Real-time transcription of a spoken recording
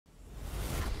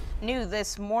New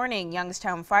this morning,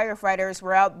 Youngstown firefighters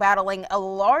were out battling a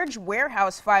large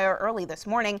warehouse fire early this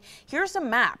morning. Here's a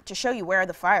map to show you where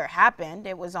the fire happened.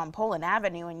 It was on Poland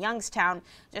Avenue in Youngstown,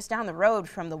 just down the road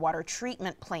from the water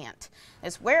treatment plant.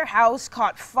 This warehouse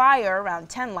caught fire around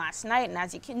 10 last night, and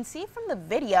as you can see from the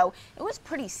video, it was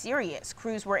pretty serious.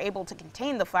 Crews were able to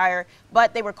contain the fire,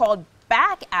 but they were called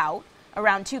back out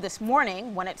around 2 this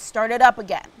morning when it started up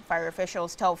again. Fire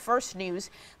officials tell First News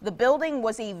the building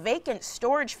was a vacant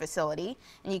storage facility,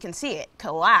 and you can see it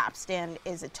collapsed and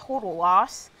is a total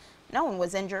loss. No one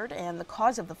was injured, and the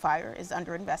cause of the fire is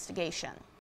under investigation.